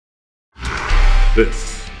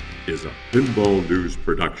This is a Pinball News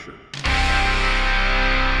production.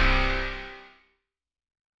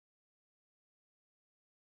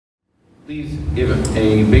 Please give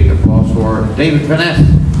a big applause for David Vaness.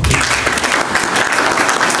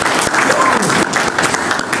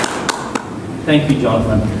 Thank you,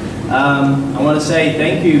 Jonathan. I want to say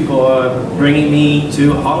thank you for bringing me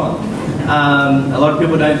to Holland. A lot of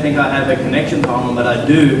people don't think I have a connection to Holland, but I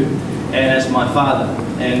do, and it's my father.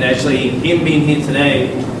 And actually, him being here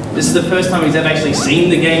today, this is the first time he's ever actually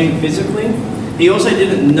seen the game physically. He also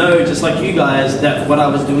didn't know, just like you guys, that what I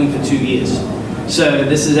was doing for 2 years. So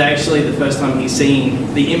this is actually the first time he's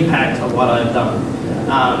seen the impact of what I've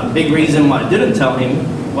done. Big reason why I didn't tell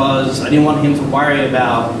him was I didn't want him to worry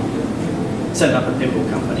about setting up a pinball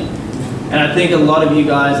company. And I think a lot of you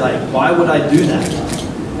guys like, why would I do that?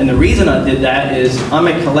 And the reason I did that is I'm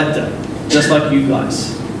a collector, just like you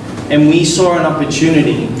guys. And we saw an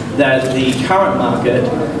opportunity that the current market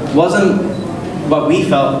wasn't what we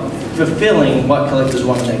felt fulfilling what collectors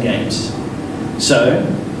want in their games. So,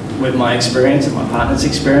 with my experience and my partner's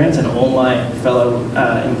experience and all my fellow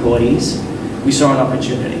employees, we saw an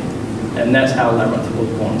opportunity. And that's how Labyrinth was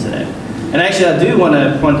born today. And actually, I do want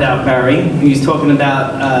to point out Barry, who's talking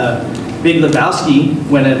about Big Lebowski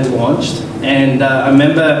when it launched. And I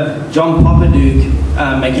remember John Popaduke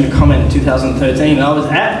making a comment in 2013. And I was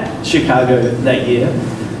at Chicago that year,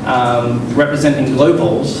 representing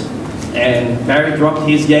Globals. And Barry dropped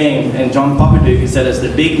his game, and John Popaduke said it's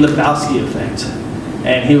the Big Lebowski effect.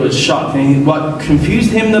 And he was shocked. And what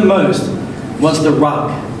confused him the most was the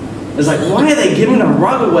rug. It's like, why are they giving a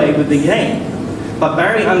rug away with the game? But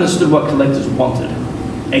Barry understood what collectors wanted.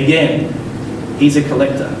 Again, he's a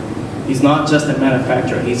collector. He's not just a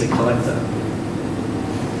manufacturer, he's a collector.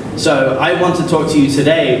 So I want to talk to you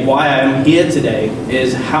today, why I'm here today,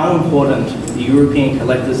 is how important the European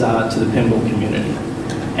collectors are to the pinball community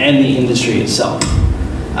and the industry itself.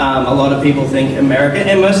 A lot of people think America,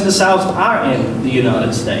 and most of the sales are in the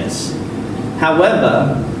United States.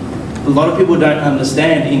 However, a lot of people don't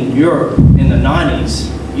understand in Europe in the 90s,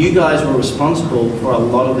 you guys were responsible for a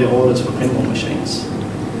lot of the orders for pinball machines.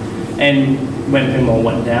 And when pinball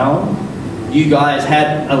went down, you guys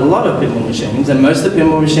had a lot of pinball machines, and most of the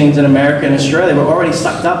pinball machines in America and Australia were already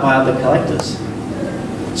sucked up by other collectors.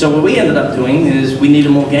 So what we ended up doing is we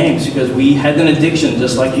needed more games because we had an addiction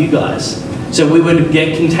just like you guys. So we would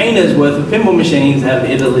get containers worth of pinball machines out of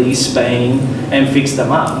Italy, Spain, and fix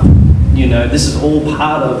them up. You know, this is all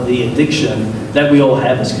part of the addiction that we all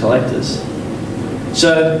have as collectors.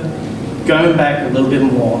 So, going back a little bit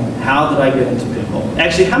more, how did I get into pinball?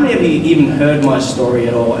 Actually, how many of you even heard my story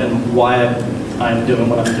at all and why I'm doing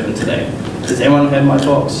what I'm doing today? Has anyone heard my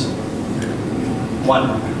talks?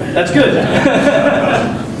 One. That's good.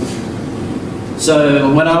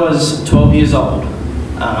 So, when I was 12 years old,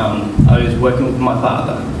 I was working with my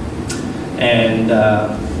father, and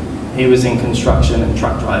he was in construction and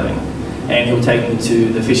truck driving, and he would take me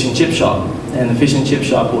to the fish and chip shop, and the fish and chip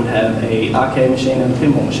shop would have an arcade machine and a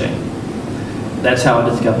pinball machine. That's how I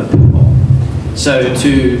discovered pinball. So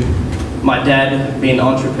to my dad, being an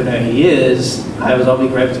entrepreneur he is, I was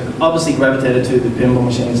obviously gravitated to the pinball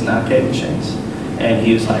machines and arcade machines. And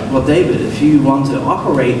he was like, well, David, if you want to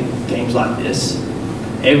operate games like this,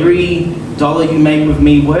 every dollar you make with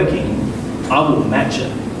me working, I will match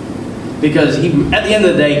it. Because at the end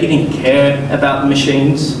of the day, he didn't care about the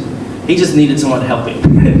machines. He just needed someone to help him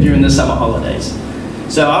during the summer holidays.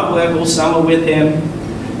 So I'd work all summer with him,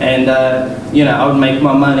 and you know, I would make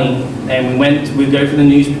my money, and we'd go for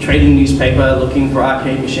the trading newspaper looking for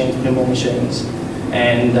arcade machines, pinball machines.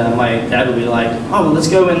 And my dad would be like, oh, well, let's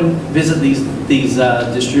go and visit these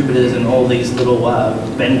distributors and all these little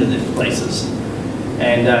vendor places.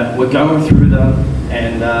 And we're going through them,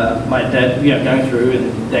 and my dad, you know, going through,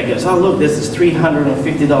 and Dad goes, oh, look, there's this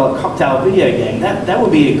 $350 cocktail video game. That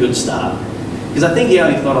would be a good start. Because I think he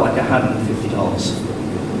only thought of like $150.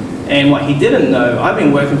 And what he didn't know, I've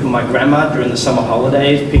been working for my grandma during the summer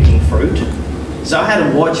holidays, picking fruit. So I had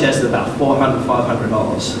a war chest of about $400,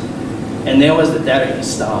 $500. And there was the Daddy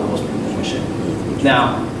Star Wars pinball machine.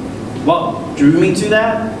 Now, what drew me to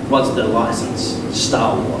that was the license,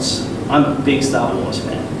 Star Wars. I'm a big Star Wars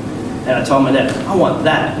fan. And I told my dad, I want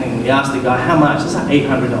that. And he asked the guy, how much? It's like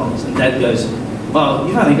 $800. And Dad goes, well,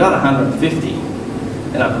 you've only got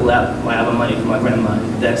 $150. And I pull out my other money from my grandma.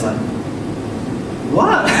 And Dad's like,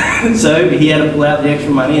 what? So he had to pull out the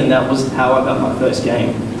extra money, and that was how I got my first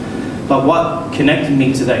game. But what connected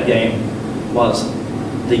me to that game was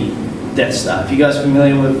the Death Star. If you guys are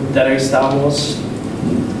familiar with Daddy Star Wars,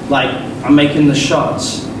 like, I'm making the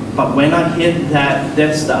shots, but when I hit that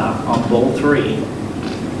Death Star on ball 3,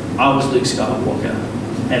 I was Luke Skywalker.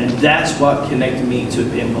 And that's what connected me to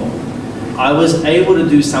pinball. I was able to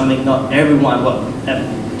do something not everyone, well,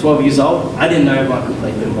 at 12 years old, I didn't know everyone could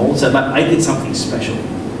play pinball, so but I did something special.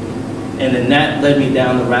 And then that led me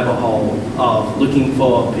down the rabbit hole of looking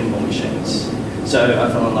for pinball machines. So I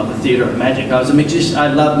fell in love with theater of magic. I was a magician,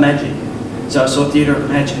 I loved magic. So I saw theater of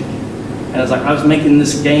magic. And I was like, I was making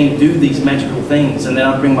this game do these magical things, and then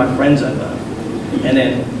I'd bring my friends over. And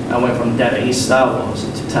then I went from Data East Star Wars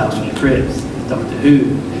to Tales from the Crypt, Doctor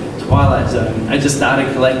Who, Twilight Zone. I just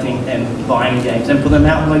started collecting and buying games and put them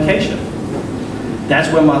out on location.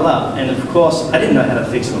 That's where my love. And of course, I didn't know how to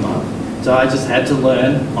fix them up. So I just had to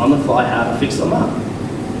learn on the fly how to fix them up.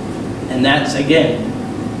 And that's, again,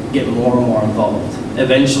 get more and more involved.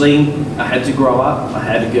 Eventually, I had to grow up. I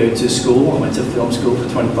had to go to school. I went to film school for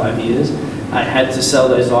 25 years. I had to sell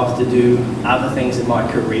those off to do other things in my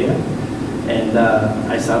career. And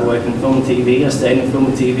I started working in film and TV. I stayed in film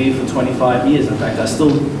and TV for 25 years. In fact, I still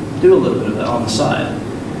do a little bit of it on the side.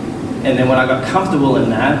 And then when I got comfortable in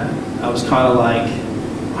that, I was kind of like,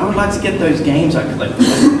 I would like to get those games I collected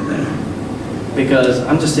because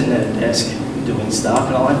I'm just sitting at a desk doing stuff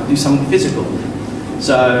and I like to do something physical.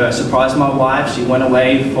 So I surprised my wife. She went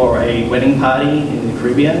away for a wedding party in the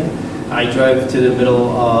Caribbean. I drove to the middle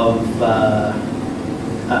of,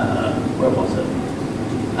 where was it?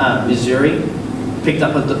 Missouri. Picked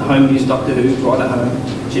up a home-used Doctor Who, brought it home.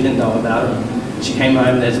 She didn't know about it. She came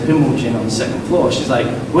home, there's a pinball machine on the second floor. She's like,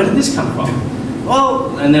 where did this come from?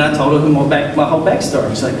 Well, and then I told her my whole backstory.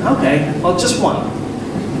 She's like, okay, well, just one.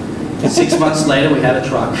 And 6 months later, we had a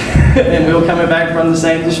truck. And we were coming back from the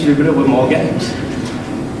same distributor with more games.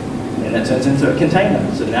 And that turns into a container.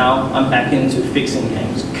 So now I'm back into fixing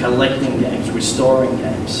games, collecting games, restoring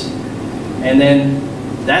games. And then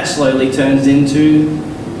that slowly turns into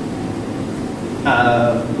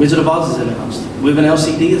Wizard of Oz is announced with an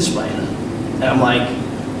LCD display in it. And I'm like,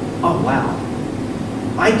 oh wow,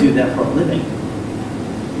 I do that for a living.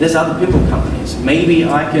 There's other pinball companies. Maybe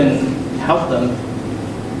I can help them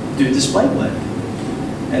do display work.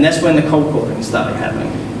 And that's when the cold calling started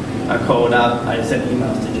happening. I called up, I sent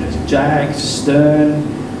emails to Jersey Jack, Stern,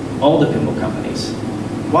 all the pinball companies.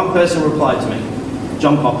 One person replied to me,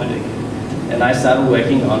 John Poppedick, and I started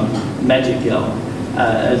working on Magic Girl,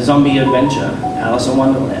 a zombie adventure, Alice in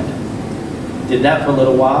Wonderland. Did that for a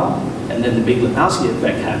little while, and then the Big Lebowski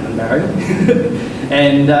effect happened, Barry.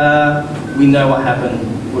 And we know what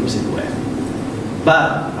happened with Silverware.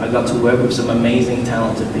 But I got to work with some amazing,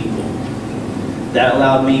 talented people. That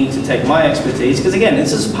allowed me to take my expertise, because again,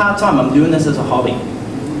 this is part-time, I'm doing this as a hobby.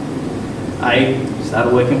 I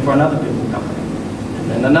started working for another pinball company, and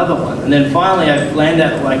then another one. And then finally I landed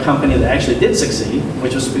at my company that actually did succeed,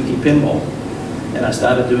 which was Spooky Pinball. And I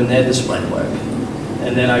started doing their display work.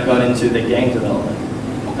 And then I got into the game development,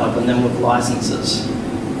 helping them with licenses.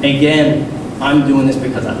 Again, I'm doing this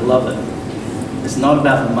because I love it. It's not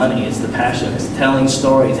about the money, it's the passion. It's telling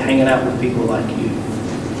stories, hanging out with people like you.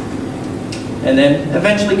 And then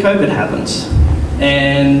eventually COVID happens.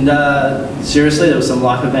 And seriously, there were some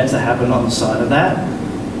life events that happened on the side of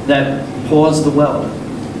that paused the world.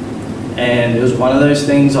 And it was one of those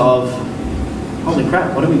things of, holy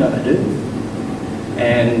crap, what are we gonna do?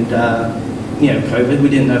 And you know, COVID, we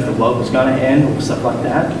didn't know if the world was gonna end or stuff like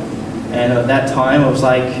that. And at that time, I was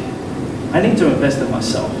like, I need to invest in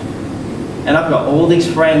myself. And I've got all these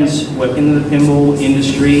friends working in the pinball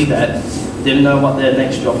industry that didn't know what their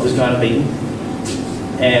next job was going to be.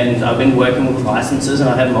 And I've been working with licenses, and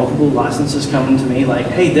I had multiple licenses coming to me like,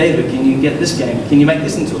 hey David, can you get this game? Can you make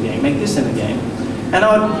this into a game? Make this in a game. And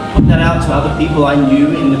I would put that out to other people I knew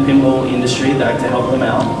in the pinball industry that to help them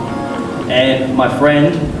out. And my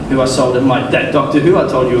friend, who I sold him, that Doctor Who I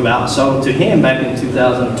told you about, sold to him back in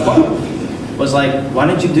 2012, was like, why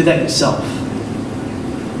don't you do that yourself?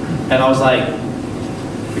 And I was like,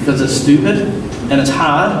 because it's stupid, and it's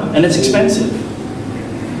hard, and it's expensive.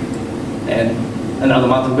 And another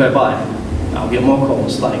month will go by. I'll get more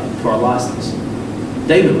calls, like, for a license.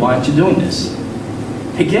 David, why aren't you doing this?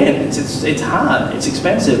 Again, it's hard, it's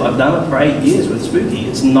expensive. I've done it for 8 years with Spooky.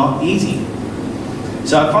 It's not easy.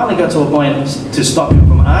 So I finally got to a point to stop him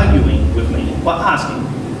from arguing with me, well, asking,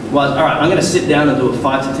 was, all right, I'm gonna sit down and do a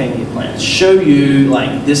 5 to 10 year plan. Show you,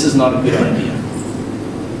 like, this is not a good idea.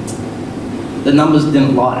 The numbers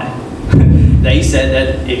didn't lie. They said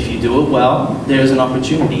that if you do it well, there's an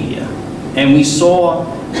opportunity here. And we saw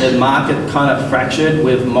the market kind of fractured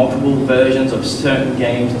with multiple versions of certain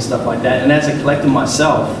games and stuff like that. And as a collector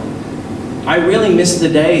myself, I really missed the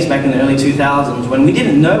days back in the early 2000s when we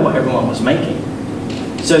didn't know what everyone was making.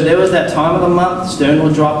 So there was that time of the month, Stern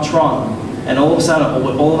will drop Tron, And all of a sudden,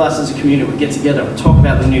 all of us as a community would get together and talk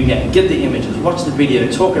about the new game, get the images, watch the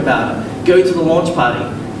video, talk about it, go to the launch party.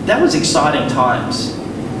 That was exciting times.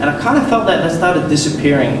 And I kind of felt that started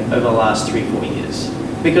disappearing over the last 3-4 years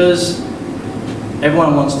because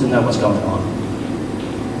everyone wants to know what's going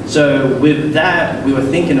on. So with that, we were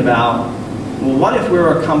thinking about, well, what if we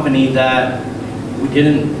were a company that we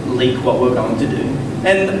didn't leak what we're going to do?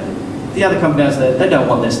 And the other companies, they don't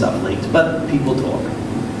want their stuff leaked, but people talk.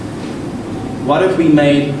 What if we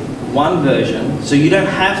made one version, so you don't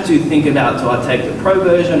have to think about, do I take the pro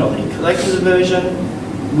version or the collector's version?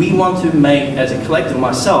 We want to make, as a collector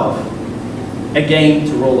myself, a game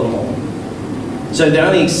to rule them all. So the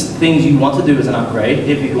only things you want to do is an upgrade.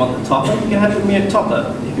 If you want the topper, you can have the mirrored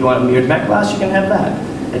topper. If you want a mirrored back glass, you can have that.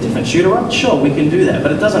 A different shooter up, sure, we can do that,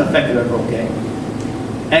 but it doesn't affect the overall game.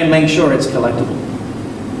 And make sure it's collectible.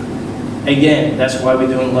 Again, that's why we're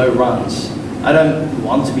doing low runs. I don't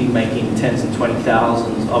want to be making tens and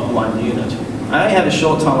 20,000s of one unit. I only have a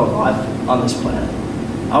short time of life on this planet.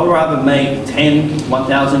 I would rather make 10,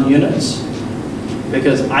 1,000 units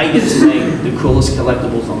because I get to make the coolest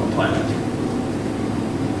collectibles on the planet.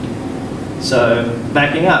 So,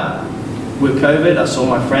 backing up, with COVID, I saw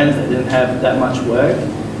my friends that didn't have that much work,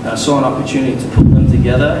 and I saw an opportunity to put them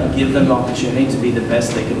together and give them an opportunity to be the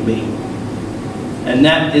best they can be. And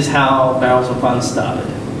that is how Barrels of Fun started.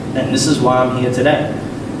 And this is why I'm here today.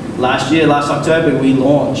 Last October, we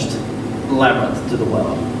launched Labyrinth to the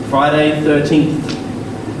world. Friday 13th,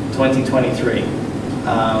 2023.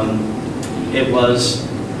 It was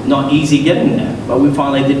not easy getting there, but we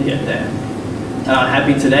finally did get there. And I'm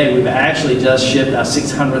happy today, we've actually just shipped our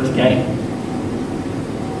 600th game.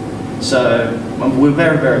 So we're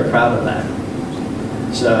very, very proud of that.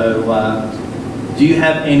 So do you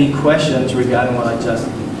have any questions regarding what I just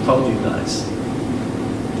told you guys?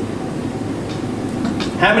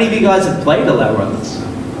 How many of you guys have played a Labyrinth?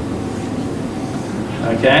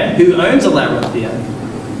 Okay, who owns a Labyrinth here?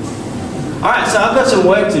 All right, so I've got some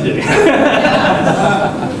work to do.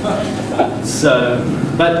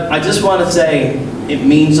 But I just want to say it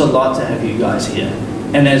means a lot to have you guys here.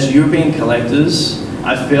 And as European collectors,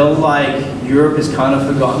 I feel like Europe is kind of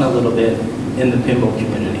forgotten a little bit in the pinball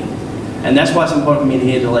community. And that's why it's important for me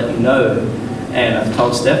here to let you know, and I've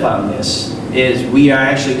told Stefan this, is we are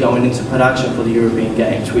actually going into production for the European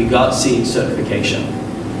games. We got CE certification,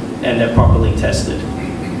 and they're properly tested.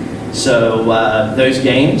 So those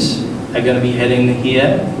games are going to be heading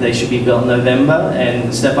here. They should be built in November,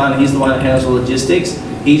 and Stefan, he's the one that handles the logistics.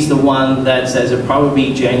 He's the one that says it'll probably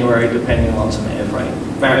be January, depending on some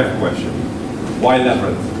airfreight. I have a question. Why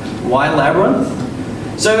Labyrinth? Why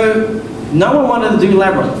Labyrinth? So no one wanted to do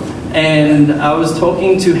Labyrinth. And I was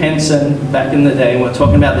talking to Henson back in the day, and we're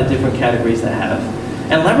talking about the different categories they have.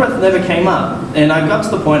 And Labyrinth never came up. And I got to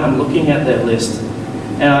the point, I'm looking at their list,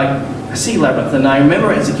 and I see Labyrinth, and I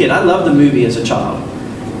remember as a kid, I loved the movie as a child.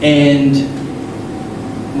 And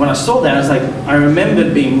when I saw that, I was like, I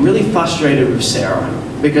remembered being really frustrated with Sarah,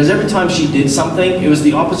 because every time she did something, it was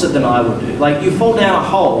the opposite than I would do. Like, you fall down a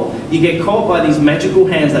hole, you get caught by these magical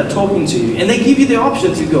hands that are talking to you, and they give you the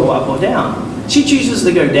option to go up or down. She chooses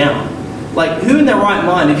to go down. Like, who in their right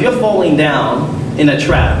mind, if you're falling down in a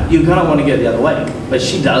trap, you're gonna want to go the other way. But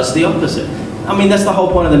she does the opposite. I mean, that's the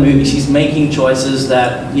whole point of the movie. She's making choices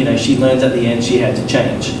that, you know, she learns at the end she had to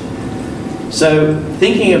change. So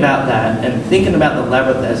thinking about that and thinking about the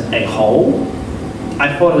Labyrinth as a whole,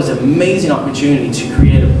 I thought it was an amazing opportunity to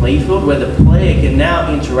create a playfield where the player can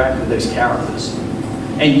now interact with those characters.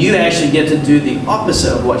 And you actually get to do the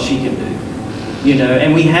opposite of what she can do. You know,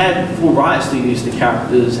 and we had full rights to use the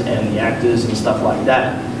characters and the actors and stuff like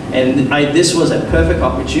that. And this was a perfect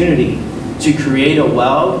opportunity to create a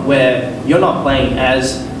world where you're not playing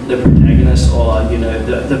as the protagonist or, you know,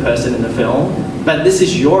 the person in the film, but this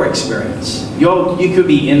is your experience. You could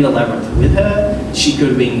be in the Labyrinth with her. She could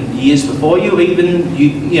have been years before you, even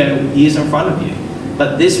you know, years in front of you.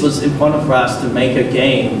 But this was important for us to make a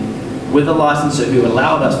game with a licensor who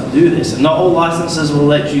allowed us to do this. And not all licenses will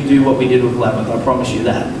let you do what we did with Labyrinth, I promise you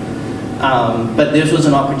that. But this was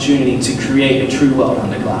an opportunity to create a true world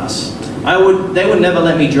under glass. They would never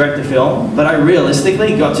let me direct a film, but I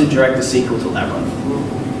realistically got to direct a sequel to Labyrinth.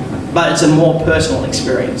 But it's a more personal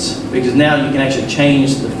experience, because now you can actually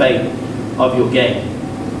change the fate of your game.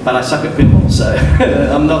 But I suck at pinball, so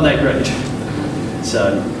I'm not that great.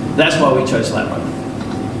 So that's why we chose Labyrinth.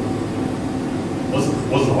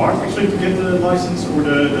 Was it hard actually to get the license or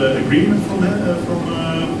the agreement from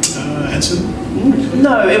Henson?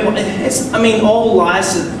 No, it's. I mean,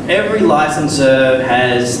 every licensor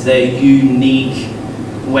has their unique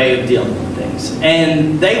way of dealing with things. things.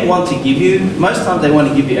 And they want to give you, most times they want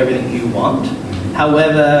to give you everything you want.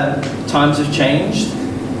 However, times have changed.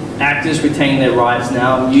 Actors retain their rights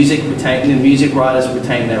now, the music writers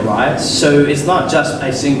retain their rights. So it's not just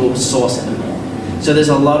a single source anymore. So there's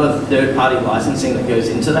a lot of third-party licensing that goes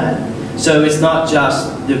into that. So it's not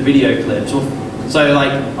just the video clips. So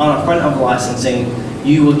like on a front of licensing,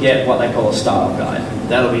 you will get what they call a style guide.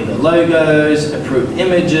 That'll be the logos, approved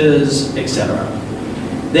images, etc.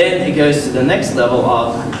 Then it goes to the next level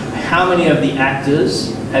of how many of the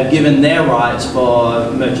actors have given their rights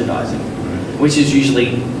for merchandising, which is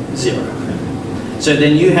usually 0. So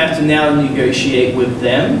then you have to now negotiate with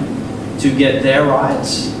them to get their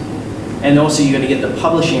rights, and also you're going to get the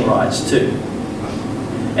publishing rights too.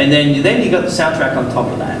 And then you got the soundtrack on top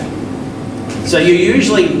of that. So you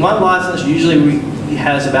usually, one license usually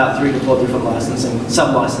has about 3 to 4 different licensing,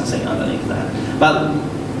 sub-licensing underneath that. But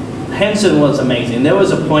Henson was amazing. There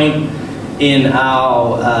was a point in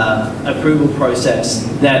our approval process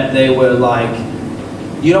that they were like,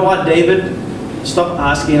 you know what, David? Stop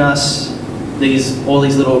asking us all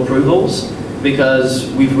these little approvals,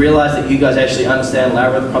 because we've realized that you guys actually understand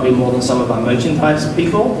Labyrinth probably more than some of our merchandise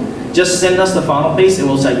people. Just send us the final piece and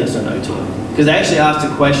we'll say yes or no to it. Because they actually asked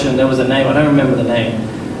a question, there was a name, I don't remember the name,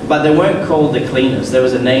 but they weren't called the cleaners. There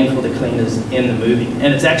was a name for the cleaners in the movie.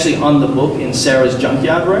 And it's actually on the book in Sarah's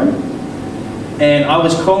junkyard room. And I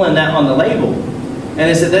was calling that on the label. And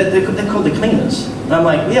they said, they're called the cleaners. And I'm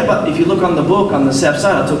like, yeah, but if you look on the book, on the south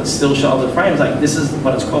side, I took the still shot of the frames, like, this is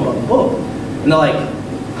what it's called on the book. And they're like,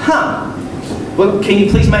 huh, well, can you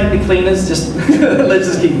please make the cleaners? Just, let's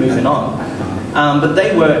just keep moving on. But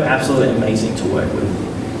they were absolutely amazing to work with.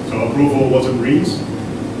 So approval was agreed?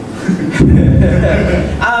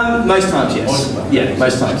 Most times, yes. Yeah,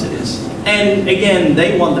 most times it is. And again,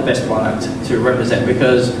 they want the best product to represent,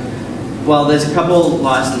 because, well, there's a couple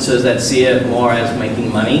licensors that see it more as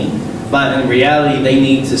making money, but in reality, they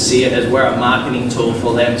need to see it as we're a marketing tool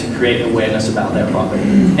for them to create awareness about their property.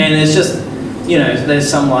 And it's just, you know, there's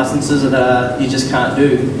some licenses that you just can't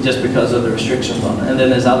do just because of the restrictions on it. And then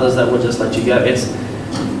there's others that will just let you go.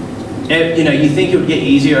 You know, you think it would get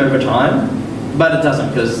easier over time, but it doesn't,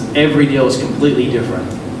 because every deal is completely different.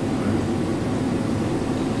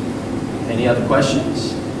 Any other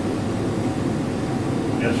questions?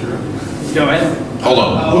 Yeah, sure. Go ahead. Hold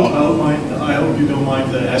on. I hope you don't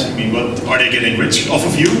mind asking me, but are they getting rich off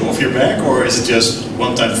of you, off your back, or is it just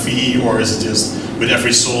one-time fee, or is it just with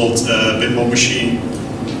every sold pinball machine?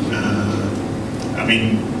 I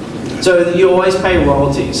mean... So you always pay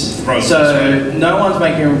royalties. So no one's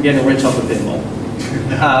getting rich off a pinball.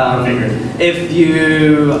 If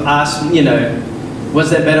you ask, you know, was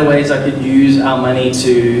there better ways I could use our money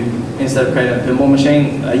to, instead of creating a pinball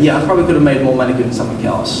machine? Yeah, I probably could have made more money doing something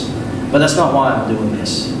else. But that's not why I'm doing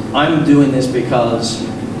this. I'm doing this because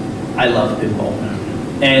I love pinball.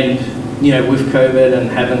 And, you know, with COVID and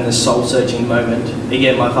having this soul-searching moment,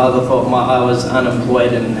 again, my father thought I was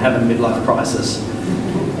unemployed and having a midlife crisis.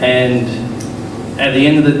 And at the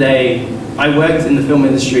end of the day, I worked in the film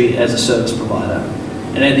industry as a service provider.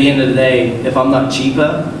 And at the end of the day, if I'm not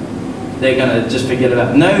cheaper, they're gonna just forget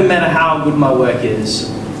about it. No matter how good my work is,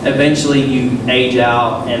 eventually you age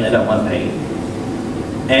out and they don't want to pay you.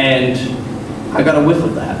 And I got a whiff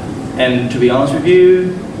of that. And to be honest with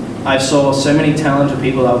you, I saw so many talented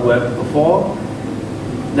people I've worked with before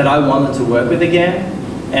that I wanted to work with again.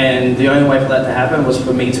 And the only way for that to happen was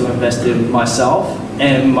for me to invest in myself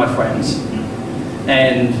and my friends.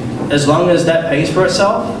 And as long as that pays for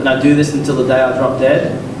itself, and I do this until the day I drop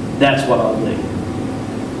dead, that's what I'll do.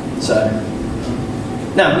 So,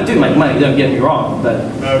 now we do make money, don't get me wrong, but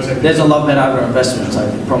No, exactly. there's a lot better other investments, I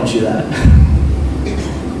promise you that.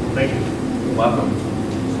 Thank you. You're welcome.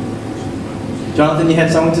 Jonathan, you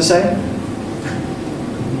had something to say?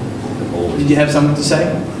 Did you have something to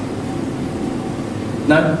say?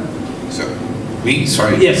 No? So, me?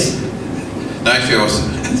 Sorry. Yes. No, actually, I was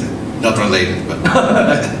not related, but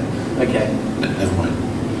Okay. never mind.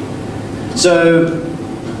 So,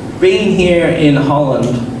 being here in Holland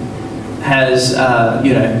has,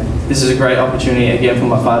 you know, this is a great opportunity again for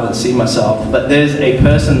my father to see myself, but there's a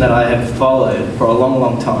person that I have followed for a long,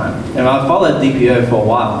 long time. And I've followed DPO for a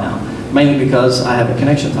while now, mainly because I have a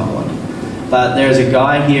connection to Holland. But there's a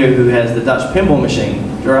guy here who has the Dutch pinball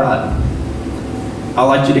machine, Gerard. I'd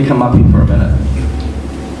like you to come up here for a minute.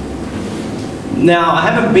 Now, I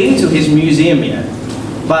haven't been to his museum yet,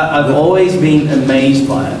 but I've always been amazed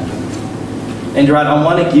by it. And Gerard, I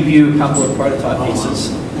want to give you a couple of prototype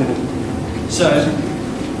pieces. So,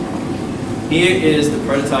 here is the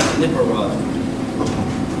prototype nipper rod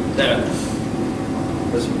that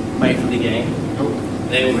was made for the game.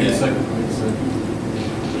 There we go.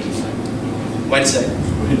 Wait a second.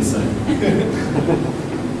 Wait a second.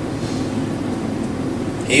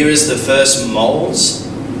 Here is the first molds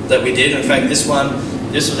that we did. In fact, this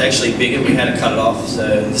was actually bigger. We had to cut it off, so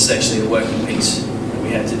this is actually a working piece that we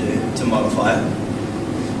had to do to modify it.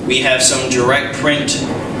 We have some direct print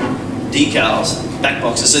decals, back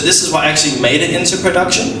boxes. So this is what actually made it into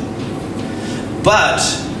production. But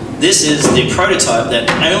this is the prototype that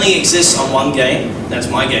only exists on one game. That's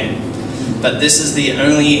my game. But this is the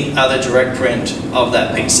only other direct print of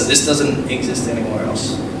that piece. So this doesn't exist anywhere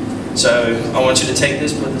else. So I want you to take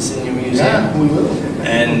this, put this in your museum. Yeah, we will.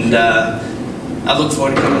 And I look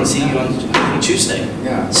forward to coming and see you on Tuesday.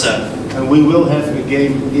 Yeah. So. And we will have a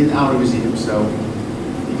game in our museum, so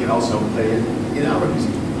you can also play it in our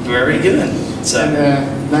museum. Very good. So.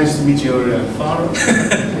 And nice to meet your father.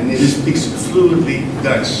 And he speaks fluently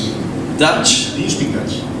Dutch. Dutch? Do you speak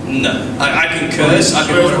Dutch? No. I can curse. I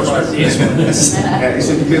can order. Yes. Is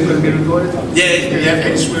it going to be recorded? Yeah. Do you have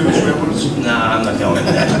any swear words? No, I'm not going to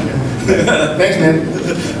that. Thanks,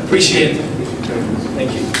 man. Appreciate it.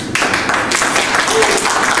 Thank you.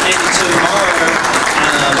 And tomorrow,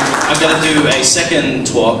 I'm going to do a second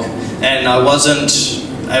talk, and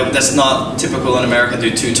that's not typical in America to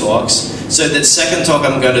do 2 talks. So the second talk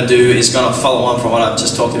I'm going to do is going to follow on from what I've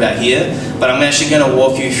just talked about here, but I'm actually going to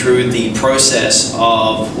walk you through the process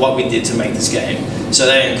of what we did to make this game. So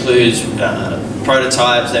that includes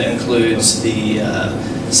prototypes, that includes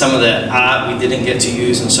some of the art we didn't get to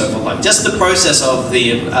use and so forth. Like just the process of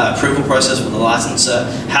the approval process with the licensor,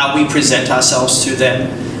 how we present ourselves to them,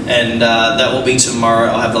 and that will be tomorrow.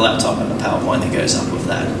 I'll have the laptop and the PowerPoint that goes up with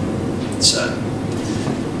that. So,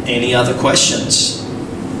 any other questions?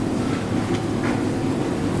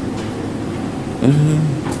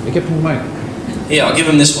 Ik heb een mic. Yeah, I'll give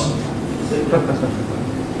him this one.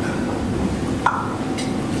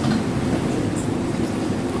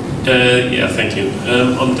 Yeah, thank you.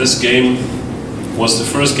 On this game, was the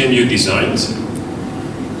first game you designed?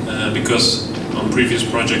 Because on previous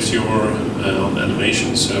projects you were on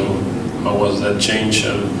animation, so how was that change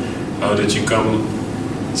and how did you come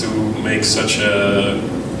to make such a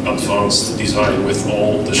advanced design with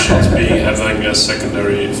all the shots having a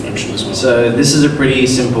secondary function as well? So this is a pretty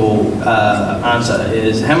simple answer,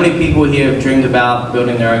 is how many people here have dreamed about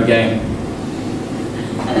building their own game?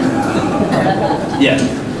 Yeah.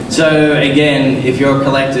 So again, if you're a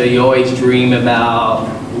collector, you always dream about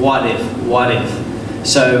what if.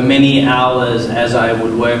 So many hours as I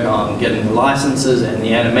would work on getting the licenses and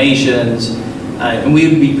the animations, and we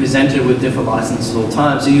would be presented with different licenses all the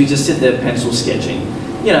time, so you just sit there pencil sketching.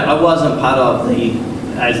 You know, I wasn't part of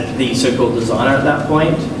as the so-called designer at that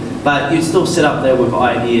point, but you'd still sit up there with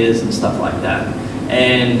ideas and stuff like that.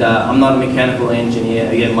 And I'm not a mechanical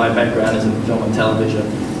engineer. Again, my background is in film and television.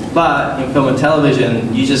 But in film and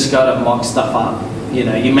television, you just gotta mock stuff up. You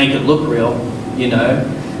know, you make it look real, you know.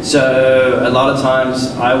 So a lot of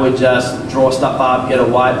times I would just draw stuff up, get a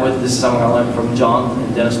whiteboard. This is something I learned from John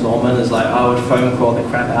and Dennis Norman, is like I would foam core the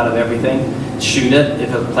crap out of everything, shoot it.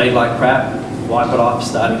 If it played like crap, wipe it off,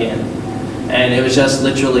 start again. And it was just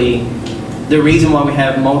literally, the reason why we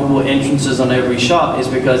have multiple entrances on every shot is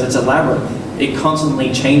because it's a labyrinth. It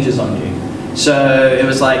constantly changes on you. So it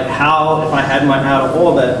was like, how, if I had my outer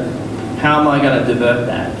orbit, how am I going to divert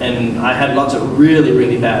that? And I had lots of really,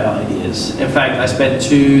 really bad ideas. In fact, I spent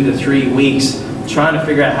 2 to 3 weeks trying to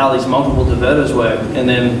figure out how these multiple diverters work. And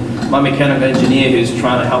then my mechanical engineer who's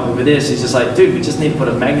trying to help me with this, he's just like, dude, we just need to put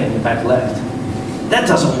a magnet in the back left. That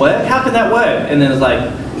doesn't work. How can that work? And then it's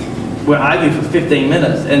like, we're arguing for 15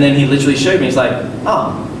 minutes. And then he literally showed me, he's like,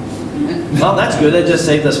 oh, well, that's good. They just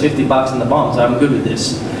saved us 50 bucks in the bomb, so I'm good with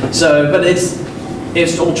this. So, but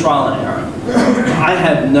it's all trial and error. I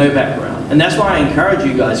had no background. And that's why I encourage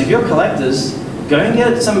you guys, if you're collectors, go and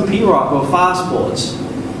get some P-Rock or fast boards.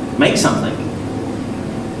 Make something.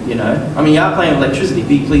 You know? I mean, you are playing with electricity,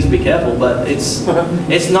 please be careful, but it's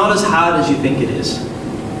not as hard as you think it is.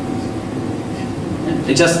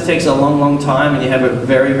 It just takes a long, long time, and you have a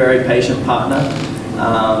very, very patient partner.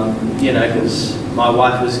 You know, because my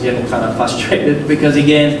wife was getting kind of frustrated because,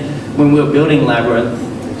 again, when we were building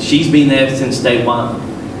Labyrinth, she's been there since day one,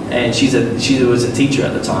 and she was a teacher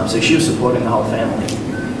at the time, so she was supporting the whole family.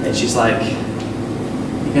 And she's like,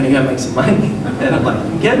 "You're gonna go make some money?" And I'm like,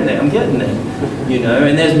 "I'm getting there, you know."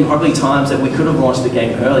 And there's probably times that we could have launched the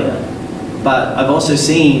game earlier, but I've also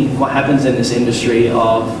seen what happens in this industry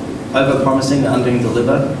of over-promising and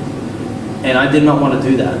under-deliver, and I did not want to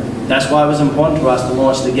do that. That's why it was important for us to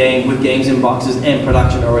launch the game with games in boxes and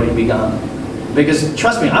production already begun. Because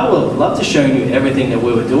trust me, I would have loved to show you everything that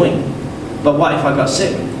we were doing, but what if I got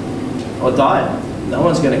sick or died? no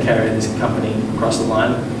one's going to carry this company across the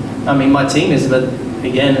line. I mean, my team is, but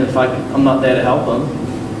again, I'm not there to help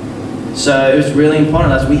them. So it was really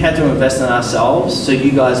important as we had to invest in ourselves so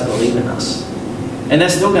you guys believe in us. And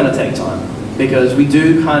that's still going to take time because we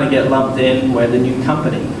do kind of get lumped in. We're the new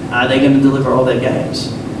company. Are they going to deliver all their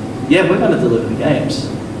games? Yeah, we're going to deliver the games.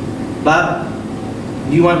 But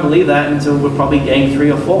you won't believe that until we're probably game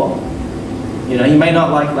 3 or 4. You know, you may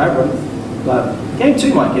not like Labyrinth, but game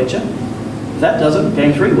 2 might get you. If that doesn't,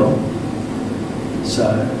 game 3 will.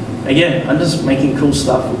 So, again, I'm just making cool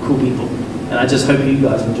stuff with cool people. And I just hope you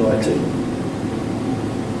guys enjoy it too.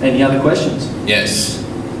 Any other questions? Yes.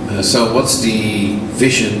 So what's the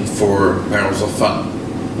vision for Barrels of Fun?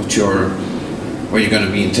 Where you're going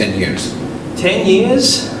to be in 10 years? 10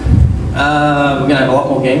 years, we're going to have a lot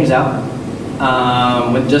more games out.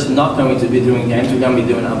 We're just not going to be doing games, we're going to be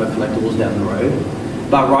doing other collectibles down the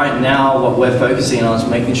road. But right now, what we're focusing on is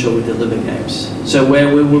making sure we deliver games. So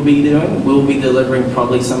where we will be doing, we'll be delivering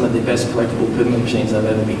probably some of the best collectible pinball machines that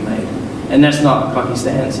have ever been made. And that's not cocky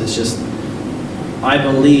stance, it's just, I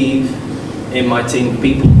believe in my team of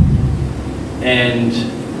people. And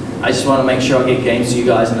I just want to make sure I get games to you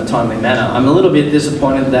guys in a timely manner. I'm a little bit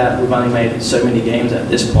disappointed that we've only made so many games at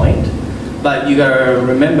this point. But you gotta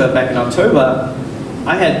remember back in October,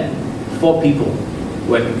 I had 4 people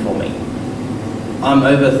working for me. I'm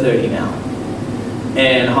over 30 now.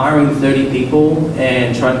 And hiring 30 people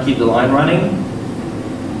and trying to keep the line running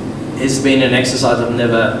has been an exercise I've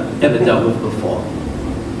never ever dealt with before.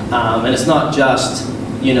 And it's not just,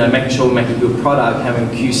 you know, making sure we make a good product, having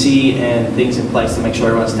QC and things in place to make sure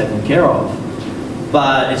everyone's taken care of,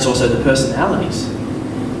 but it's also the personalities.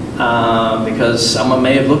 Because someone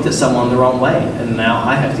may have looked at someone the wrong way and now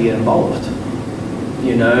I have to get involved.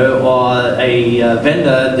 You know, or a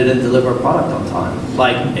vendor didn't deliver a product on time.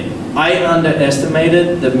 Like, I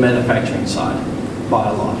underestimated the manufacturing side by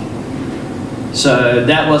a lot. So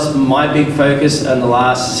that was my big focus in the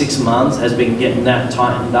last 6 months, has been getting that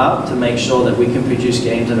tightened up to make sure that we can produce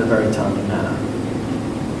games in a very timely manner.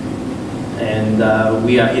 And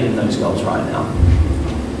we are hitting those goals right now.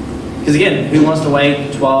 Because again, who wants to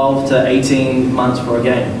wait 12 to 18 months for a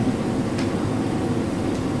game?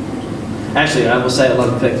 Actually, I will say a lot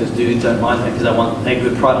of collectors don't mind that because I want a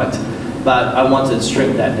good product, but I want to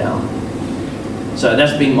shrink that down. So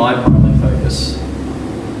that's been my primary focus.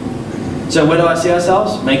 So where do I see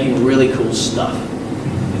ourselves? Making really cool stuff.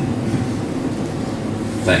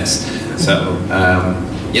 Thanks. So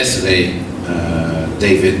yesterday,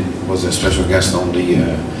 David was a special guest on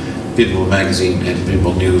the Pinball magazine and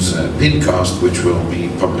Pinball News Pincast, which will be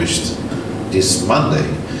published this Monday.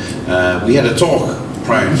 We had a talk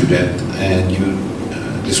prior to that, and you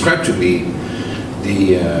described to me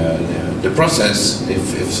the process if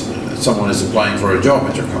someone is applying for a job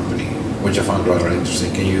at your company, which I found rather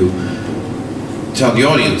interesting. Can you tell the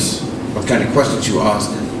audience what kind of questions you ask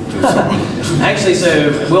to someone? Actually,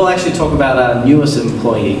 so we'll actually talk about our newest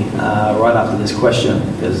employee right after this question,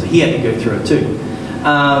 because he had to go through it too.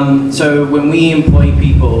 So when we employ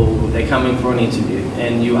people, they come in for an interview,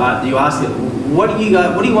 and you ask them, what do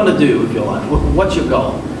you want to do with your life? What's your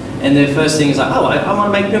goal? And their first thing is like, oh, I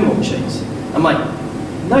want to make pinball machines. I'm like,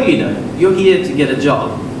 no, you don't. You're here to get a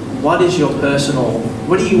job. What do you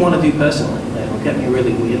want to do personally? They look at me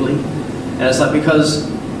really weirdly. And it's like, because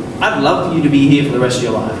I'd love for you to be here for the rest of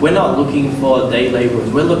your life. We're not looking for day laborers.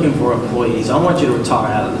 We're looking for employees. I want you to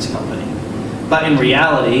retire out of this company. But in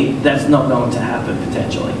reality, that's not going to happen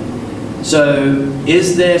potentially. So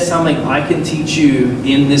is there something I can teach you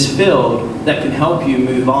in this field that can help you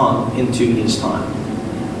move on in 2 years' time?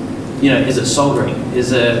 You know, is it soldering?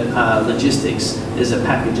 Is it logistics? Is it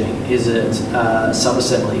packaging? Is it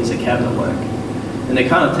sub-assembly? Is it cabinet work? And they're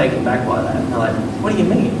kind of taken back by that. And they're like, what do you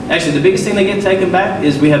mean? Actually, the biggest thing they get taken back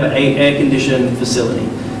is we have an air-conditioned facility.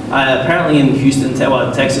 Apparently in Houston,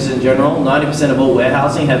 Texas in general, 90% of all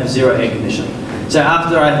warehousing have 0 air conditioning. So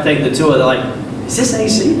after I take the tour, they're like, is this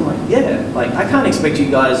AC? I'm like, yeah. Like, I can't expect you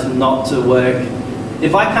guys not to work.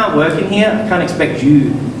 If I can't work in here, I can't expect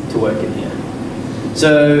you to work in here.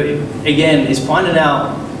 So again, it's finding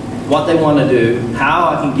out what they want to do, how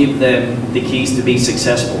I can give them the keys to be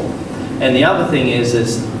successful. And the other thing is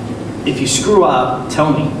if you screw up,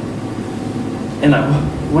 tell me. And like,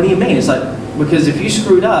 what do you mean? It's like, because if you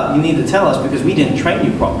screwed up, you need to tell us because we didn't train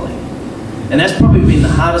you properly. And that's probably been the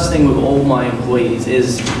hardest thing with all my employees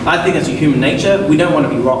is, I think it's a human nature, we don't want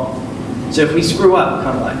to be wrong. So if we screw up,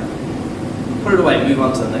 kind of like, put it away, move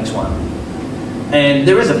on to the next one. And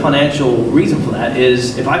there is a financial reason for that,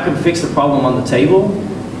 is if I can fix the problem on the table,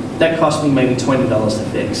 that costs me maybe $20 to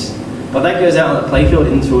fix. But that goes out on the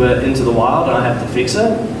playfield into the wild and I have to fix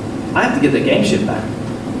it, I have to get the game shipped back.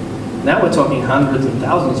 Now we're talking hundreds and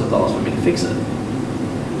thousands of dollars for me to fix it.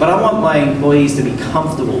 But I want my employees to be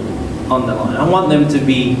comfortable on the line. I want them to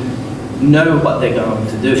know what they're going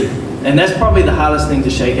to do. And that's probably the hardest thing to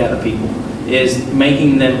shake out of people, is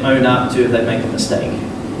making them own up to if they make a mistake.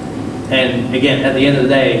 And again, at the end of the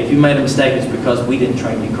day, if you made a mistake, it's because we didn't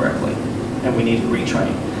train you correctly and we need to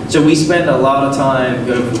retrain. So we spend a lot of time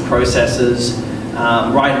going through processes.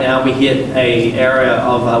 Right now we hit an area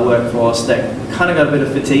of our workforce that kind of got a bit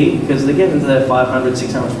of fatigue because they get into their 500,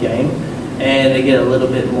 600th game and they get a little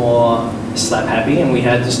bit more slap happy, and we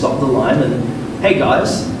had to stop the line and, hey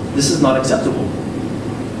guys, this is not acceptable,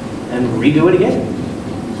 and redo it again.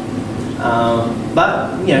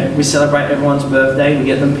 But you know, we celebrate everyone's birthday, we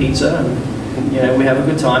get them pizza, and you know, we have a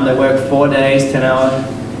good time. They work 4 days,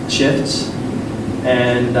 10-hour shifts,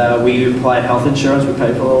 and we apply health insurance. We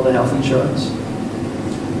pay for all the health insurance,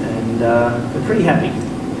 and we're pretty happy.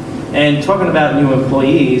 And talking about new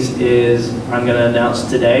employees, is I'm going to announce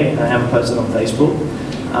today, I haven't posted on Facebook,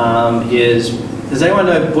 does anyone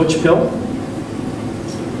know Butch Pill?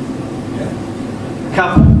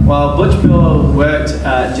 Couple. Well, Butch Pill worked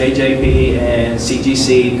at JJP and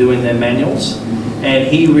CGC doing their manuals, and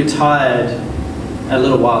he retired a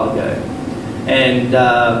little while ago. And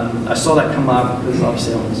I saw that come up because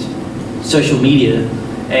obviously on social media,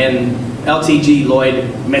 and LTG Lloyd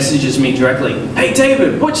messages me directly, hey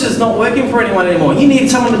David, Butch is not working for anyone anymore. You need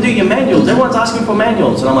someone to do your manuals. Everyone's asking for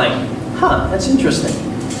manuals. And I'm like, huh, that's interesting.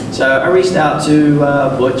 So I reached out to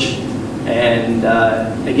Butch, and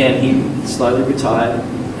again, he slowly retired.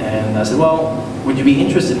 And I said, well, would you be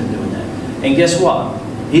interested in doing that? And guess what?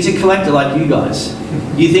 He's a collector like you guys.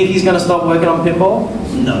 Do you think he's going to stop working on pinball?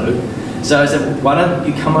 No. So I said, why don't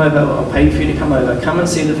you come over, I'll pay for you to come over, come and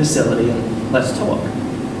see the facility and let's talk.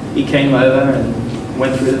 He came over and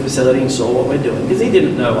went through the facility and saw what we're doing, because he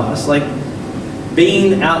didn't know us. Like,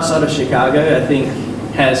 being outside of Chicago, I think,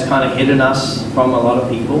 has kind of hidden us from a lot of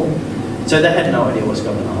people. So they had no idea what's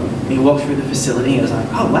going on. He walked through the facility and he was like,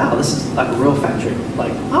 oh wow, this is like a real factory.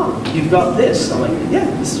 Like, oh, you've got this. I'm like, yeah,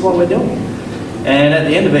 this is what we're doing. And at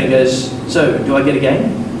the end of it, he goes, so do I get a game?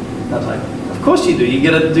 And I was like, of course you do.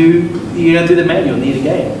 You're gonna do the manual, need a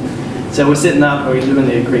game. So we're sitting up, we're doing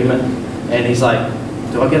the agreement, and he's like,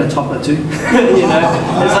 do I get a topper too? You know?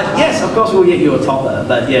 It's like, yes, of course we'll get you a topper.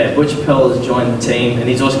 But yeah, Butch Pill has joined the team, and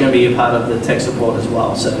he's also going to be a part of the tech support as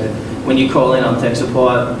well. So when you call in on tech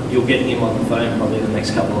support, you'll get him on the phone probably the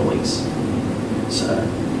next couple of weeks. So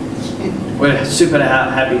we're super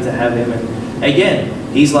happy to have him. And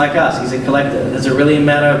again, he's like us, he's a collector. Does it really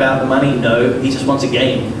matter about the money? No, he just wants a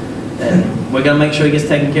game. And we're going to make sure he gets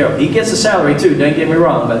taken care of. He gets a salary too, don't get me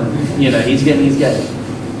wrong, but you know, he's getting his game.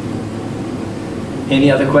 Any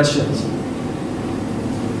other questions?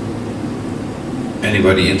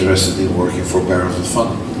 Anybody interested in working for Barons of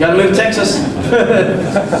Fun? You gotta move to Texas.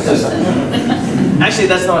 Actually,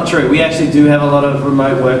 that's not true. We actually do have a lot of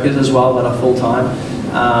remote workers as well that are full-time.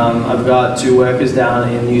 I've got 2 workers down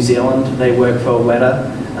in New Zealand. They work for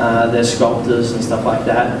Weta. They're sculptors and stuff like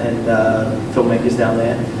that, and filmmakers down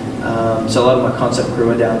there. So a lot of my concept crew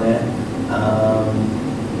are down there.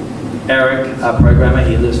 Eric, our programmer,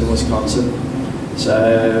 he lives in Wisconsin.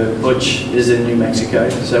 So Butch is in New Mexico.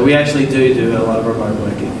 So we actually do a lot of remote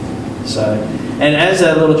working. So, and as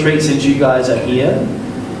a little treat, since you guys are here,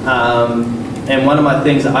 and one of my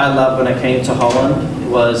things that I loved when I came to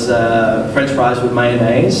Holland was French fries with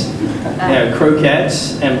mayonnaise,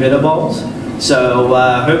 croquettes and bitter balls. So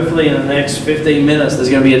hopefully in the next 15 minutes, there's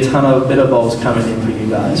going to be a ton of bitter balls coming in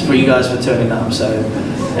for you guys for turning up. So,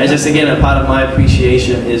 and just again, a part of my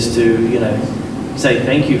appreciation is to, say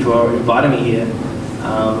thank you for inviting me here.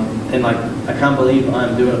 And like, I can't believe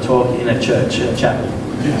I'm doing a talk in a church, in a chapel.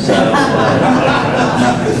 So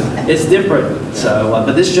it's different. So,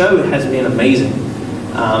 but this show has been amazing.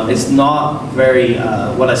 It's not very,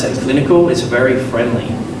 what I say, clinical. It's very friendly.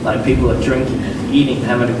 Like, people are drinking, eating,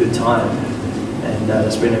 having a good time, and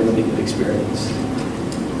it's been a really good experience.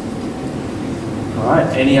 All right.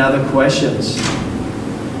 Any other questions?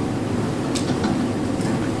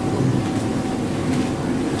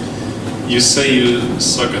 You say you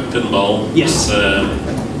suck at pinball. Yes.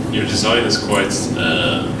 Your design is quite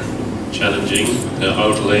challenging. The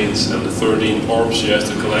outlanes and the 13 orbs you have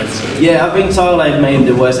to collect. So. Yeah, I've been told I've made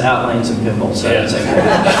the worst outlanes in pinball, so yeah. it's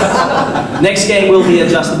okay. Next game will be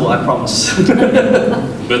adjustable, I promise.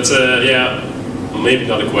 But yeah, maybe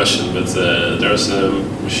not a question, but there's a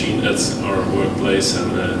machine at our workplace,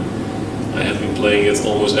 and I have been playing it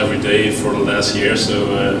almost every day for the last year,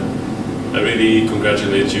 so I really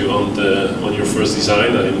congratulate you on your first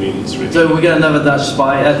design. I mean, it's really. So we got another Dutch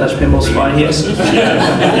pinball really spy here. impressive.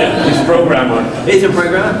 Yeah, he's a programmer. He's a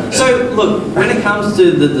programmer. So look, when it comes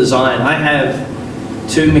to the design, I have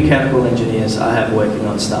 2 mechanical engineers I have working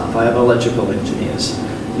on stuff. I have electrical engineers.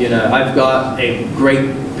 You know, I've got a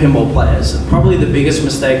great pinball players. Probably the biggest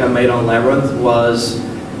mistake I made on Labyrinth was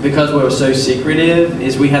because we were so secretive,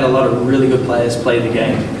 is we had a lot of really good players play the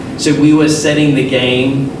game. So we were setting the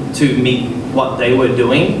game to meet what they were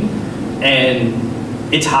doing, and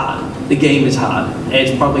it's hard. The game is hard, and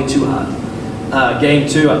it's probably too hard. Game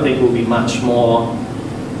 2, I think, will be much more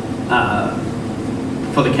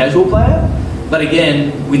for the casual player. But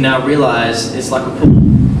again, we now realize it's like a pool.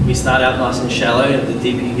 We start out nice and shallow, and the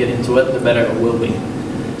deeper you get into it, the better it will be.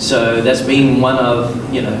 So that's been one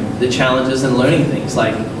of, you know, the challenges and learning things.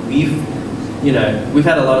 Like we've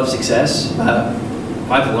had a lot of success, but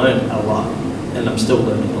I've learned a lot, and I'm still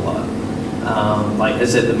learning a lot. Like I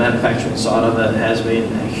said, the manufacturing side of it has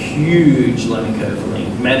been a huge learning curve for me.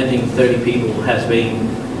 Managing 30 people has been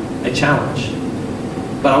a challenge,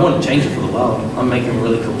 but I wouldn't change it for the world. I'm making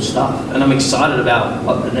really cool stuff, and I'm excited about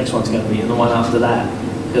what the next one's going to be and the one after that,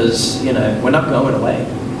 because, you know, we're not going away.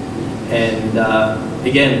 And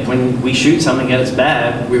again, when we shoot something and it's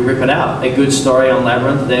bad, we rip it out. A good story on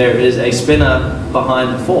Labyrinth, there is a spinner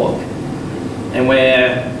behind the fork, and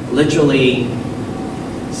we're literally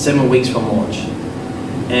 7 weeks from launch.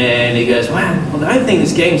 And he goes, wow, well, the only thing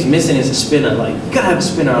this game's missing is a spinner. Like, you gotta have a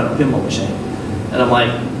spinner on a pinball machine. And I'm like,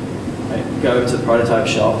 I go to the prototype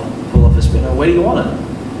shop, pull off a spinner, where do you want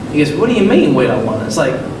it? He goes, what do you mean where do I want it? It's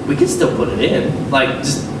like, we can still put it in. Like,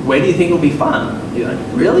 just where do you think it'll be fun? You're like,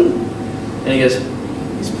 really? And he goes,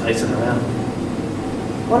 he's placing it around.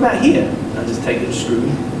 What about here? And I just take the screw,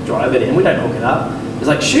 drive it in, we don't hook it up. He's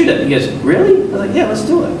like, shoot it. He goes, really? I was like, yeah, let's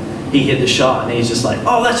do it. He hit the shot, and he's just like,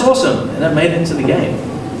 oh, that's awesome. And that made it into the game.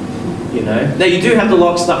 You know? Now, you do have to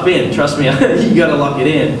lock stuff in. Trust me, you got to lock it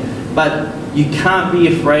in. But you can't be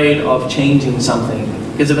afraid of changing something,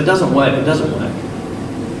 because if it doesn't work, it doesn't work.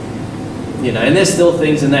 You know, and there's still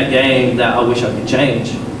things in that game that I wish I could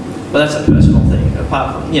change. But that's a personal thing.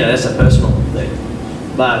 Apart from, you know, that's a personal thing.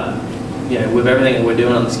 But, you know, with everything that we're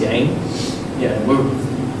doing on this game, you know,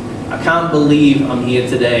 I can't believe I'm here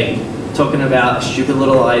today talking about a stupid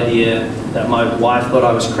little idea that my wife thought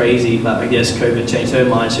I was crazy, but I guess COVID changed her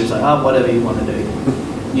mind. She was like, oh, whatever you want to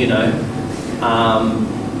do, you know.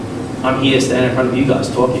 I'm here standing in front of you guys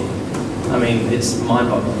talking. I mean, it's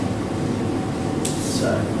mind-boggling.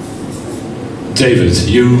 So. David,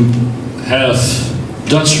 you have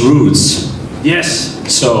Dutch roots. Yes.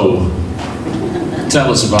 So,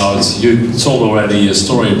 tell us about, you told already a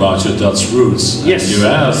story about your Dutch roots. Yes. You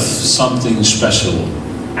have something special.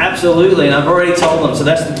 Absolutely, and I've already told them, so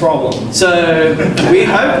that's the problem. So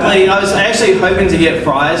I was actually hoping to get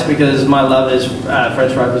fries, because my love is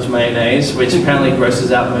French fries with mayonnaise, which apparently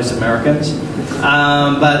grosses out most Americans.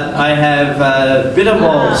 But I have bitter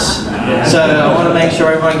balls, so I want to make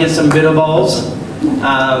sure everyone gets some bitter balls.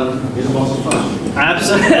 Bitter balls are fun.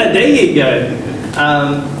 Absolutely, there you go.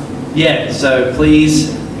 Yeah, so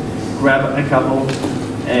please grab a couple,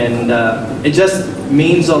 and it just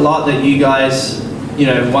means a lot that you guys, you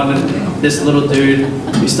know, wanted this little dude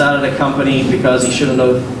who started a company because he shouldn't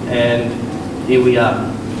have, and here we are.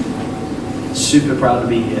 Super proud to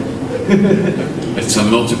be here. It's a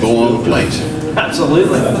multiple on the plate.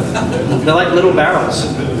 Absolutely. They're like little barrels.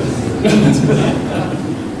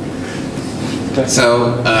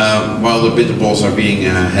 So, while the bitter balls are being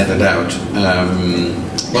handed out,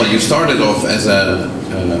 well, you started off as a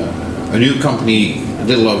new company a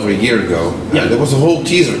little over a year ago. Yeah. There was a whole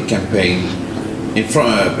teaser campaign in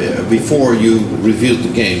front before you revealed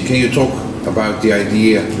the game. Can you talk about the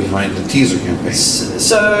idea behind the teaser campaign?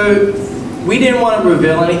 So we didn't want to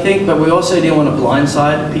reveal anything, but we also didn't want to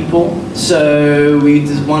blindside people. So we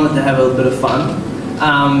just wanted to have a bit of fun.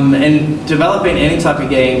 And developing any type of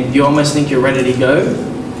game, you almost think you're ready to go,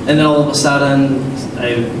 and then all of a sudden,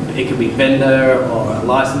 it could be vendor or a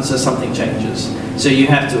license or something changes. So you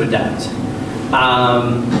have to adapt.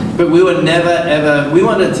 But we would never ever, we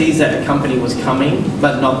wanted to tease that a company was coming,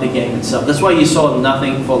 but not the game itself. That's why you saw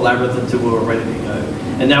nothing for Labyrinth until we were ready to go.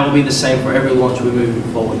 And that will be the same for every launch we're moving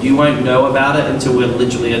forward. You won't know about it until we're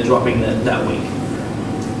literally dropping it that week.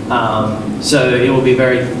 So it will be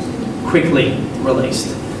very quickly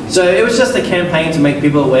released. So it was just a campaign to make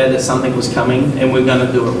people aware that something was coming, and we're going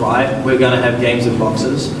to do it right. We're going to have games in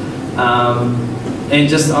boxes. And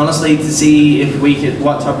just honestly to see if we could,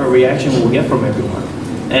 what type of reaction we'll get from everyone.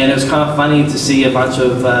 And it was kind of funny to see a bunch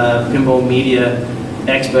of pinball media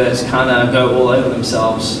experts kind of go all over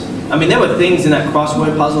themselves I mean, there were things in that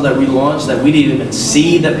crossword puzzle that we launched that we didn't even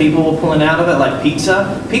see that people were pulling out of it, like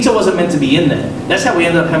pizza. Pizza wasn't meant to be in there. That's how we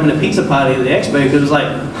ended up having a pizza party at the Expo, because it was like,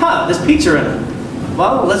 huh, there's pizza in it.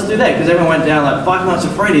 Well, let's do that, because everyone went down like Five Nights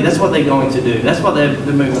at Freddy. That's what they're going to do. That's what they're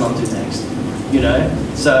moving on to next, you know?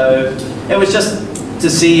 So it was just to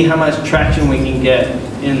see how much traction we can get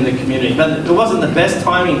in the community. But it wasn't the best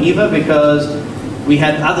timing either, because we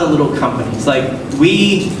had other little companies. Like,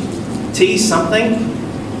 we teased something,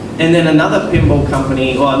 and then another pinball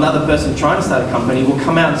company or another person trying to start a company will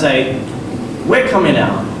come out and say, we're coming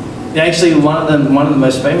out. Actually, one of the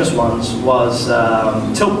most famous ones was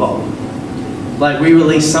Tilt Bowl. Like, we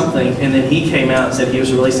released something, and then he came out and said he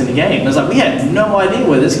was releasing the game. And it's like, we had no idea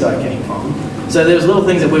where this guy came from. So there was little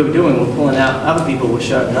things that we were doing, we're pulling out, other people were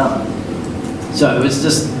showing up. So it was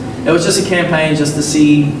just a campaign just to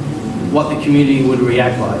see what the community would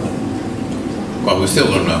react like. Well, we still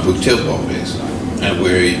don't know who Tilbog is, and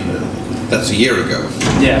that's a year ago.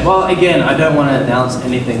 Yeah, well, again, I don't want to announce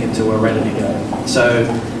anything until we're ready to go. So,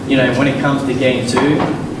 you know, when it comes to game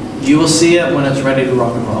 2, you will see it when it's ready to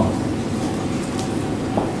rock and roll.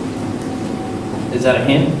 Is that a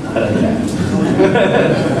hint? I don't know.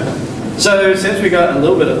 So, since we got a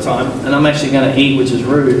little bit of time, and I'm actually going to eat, which is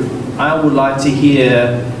rude, I would like to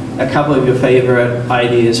hear a couple of your favorite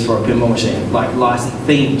ideas for a pinball machine, like licensed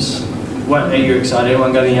themes. What are you excited?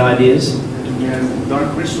 Anyone got any ideas? Yeah,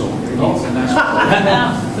 Dark Crystal. Oh.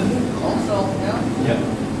 Yeah.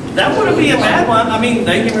 That wouldn't be a bad one. I mean,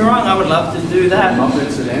 don't get me wrong, I would love to do that.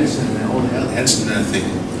 Muppets and Henson and all the Henson thing.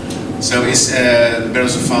 So is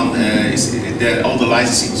Barrels of Fun, all the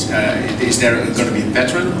licensing, is there going to be a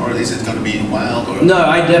pattern, or is it going to be wild? Or? No,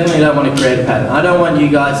 I definitely don't want to create a pattern. I don't want you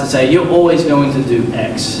guys to say, you're always going to do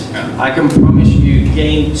X. Yeah. I can promise you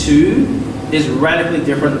game 2 is radically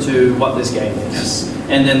different to what this game is. Yes.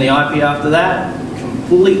 And then the IP after that,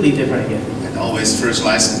 completely different again. And always first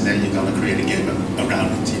license, then you're going to create a game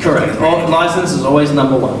around it. Correct. License is always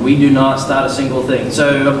number 1. We do not start a single thing.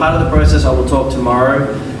 So a part of the process I will talk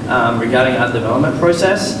tomorrow regarding our development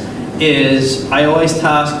process is I always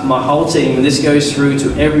task my whole team, and this goes through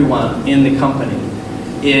to everyone in the company,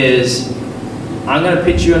 is I'm going to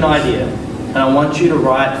pitch you an idea, and I want you to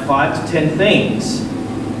write 5 to 10 things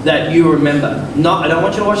that you remember. I don't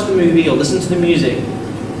want you to watch the movie or listen to the music.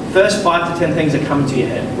 First 5 to 10 things that come to your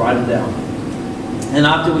head, write them down. And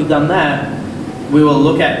after we've done that, we will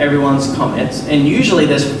look at everyone's comments, and usually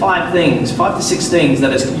there's 5 to 6 things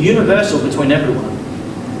that is universal between everyone.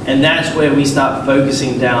 And that's where we start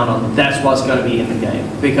focusing down on, that's what's going to be in the game.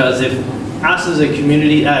 Because if us as a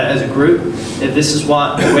community, as a group, if this is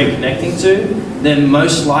what we're connecting to, then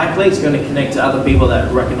most likely it's going to connect to other people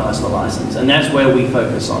that recognize the license. And that's where we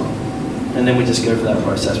focus on. And then we just go through that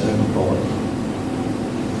process moving forward.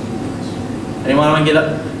 Anyone want to get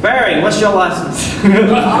up? Barry, what's your license?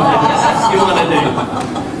 What you want to do?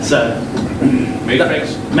 So,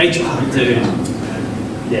 Matrix. Matrix, oh, dude.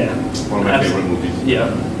 Yeah. One of my favorite movies. Yeah.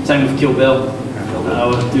 Same with Kill Bill. I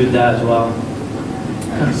would do that as well. I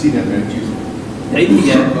can see that there too.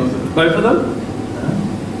 Yeah, both of them?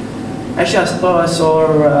 Actually, I thought I saw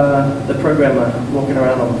the programmer walking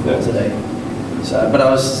around on the floor today. So, but I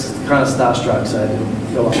was kind of starstruck, so I didn't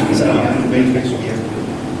feel like to say Yeah, Matrix, yeah.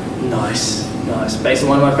 Nice, nice. Based on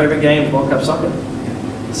one of my favorite games, World Cup Soccer.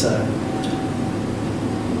 So,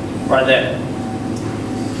 right there.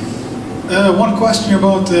 One question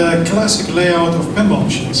about the classic layout of pinball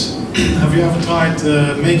machines. Have you ever tried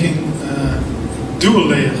making dual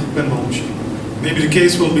layer pinball machine? Maybe the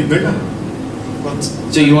case will be bigger, but...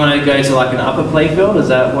 So you want to go to like an upper playfield? Is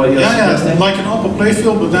that what you're suggesting? Yeah, like an upper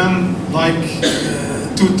playfield, but then like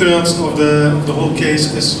 2/3 of the whole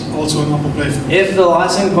case is also an upper playfield. If the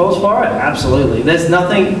license calls for it, absolutely. There's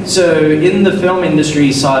nothing, so in the film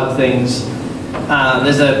industry side of things,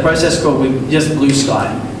 there's a process called just blue sky.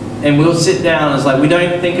 And we'll sit down, it's like we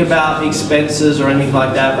don't think about expenses or anything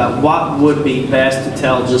like that, but what would be best to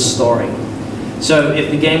tell just story. So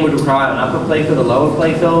if the game would require an upper playfield, a lower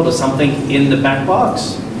playfield, or something in the back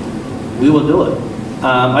box, we will do it.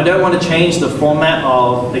 I don't want to change the format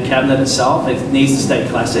of the cabinet itself. It needs to stay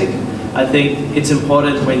classic. I think it's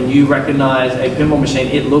important when you recognize a pinball machine,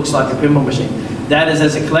 it looks like a pinball machine. That is,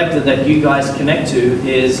 as a collector, that you guys connect to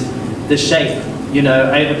is the shape. You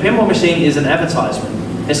know, a pinball machine is an advertisement.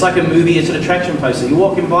 It's like a movie, it's an attraction poster. You're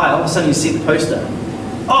walking by, all of a sudden you see the poster.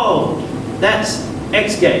 Oh, that's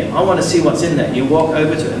X game. I want to see what's in there. You walk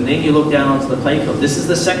over to it, and then you look down onto the playfield. This is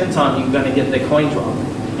the second time you're going to get the coin drop.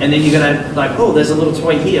 And then you're going to, like, oh, there's a little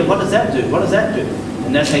toy here. What does that do? What does that do?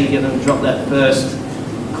 And that's how you get them to drop that first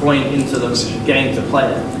coin into the game to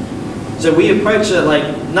play it. So we approach it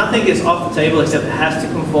like nothing is off the table except it has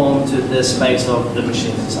to conform to the space of the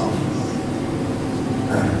machine itself.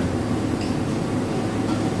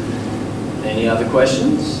 Any other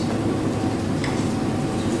questions?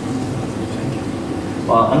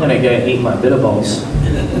 Well, I'm going to go eat my bitter balls.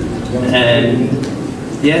 And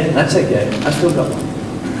yeah, that's okay. I still got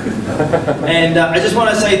one. And I just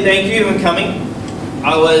want to say thank you for coming.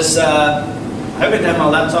 I was hoping to have my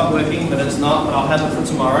laptop working, but it's not, but I'll have it for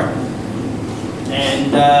tomorrow.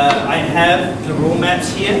 And I have the rule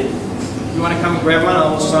maps here. If you want to come and grab one,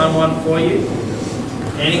 I will sign one for you.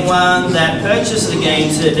 Anyone that purchases a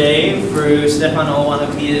game today through Stefan or one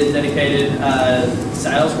of his dedicated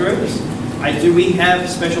sales groups, we have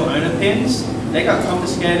special owner pins. They got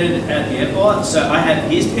confiscated at the airport, so I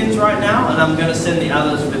have his pins right now, and I'm going to send the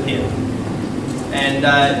others with him. And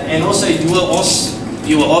also you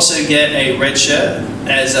will also get a red shirt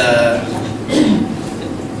as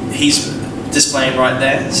he's displaying right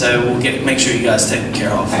there. So we'll make sure you guys taken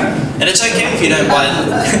care of. And it's okay if you don't buy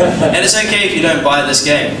and it's okay if you don't buy this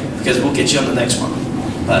game because we'll get you on the next one.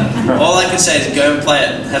 But all I can say is go and play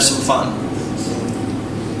it, have some fun.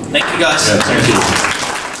 Thank you guys. Yeah, thank you.